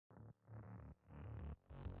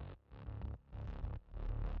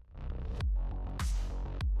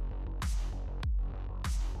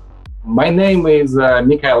My name is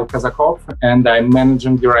Mikhail Kazakov, and I'm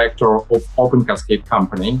Managing Director of Open Cascade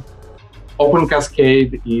company. Open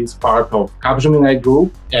Cascade is part of Capgemini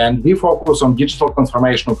Group, and we focus on digital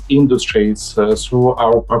transformation of industries through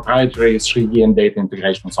our proprietary 3D and data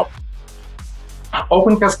integration software.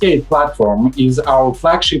 Open Cascade platform is our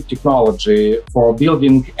flagship technology for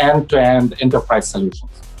building end-to-end enterprise solutions.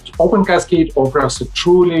 Open Cascade offers a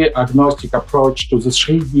truly agnostic approach to the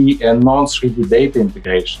 3D and non-3D data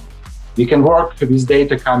integration. We can work with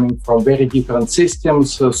data coming from very different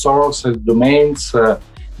systems, sources, domains,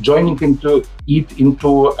 joining it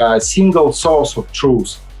into a single source of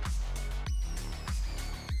truth.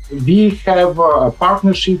 We have a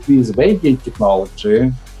partnership with Waygate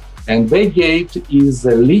Technology, and Waygate is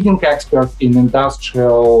a leading expert in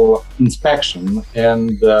industrial inspection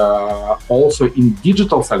and also in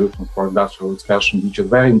digital solutions for industrial inspection, which is a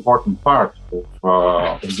very important part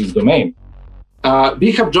of this domain.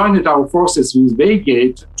 We have joined our forces with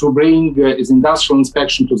Waygate to bring industrial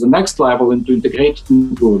inspection to the next level and to integrate it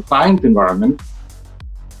into a client environment.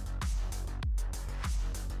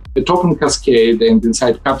 At Open Cascade and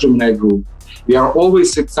inside Capgemini Group, we are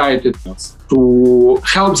always excited to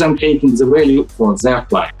help them creating the value for their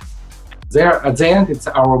client. At the end, it's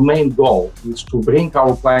our main goal is to bring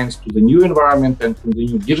our clients to the new environment and to the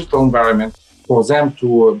new digital environment for them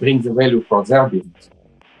to bring the value for their business.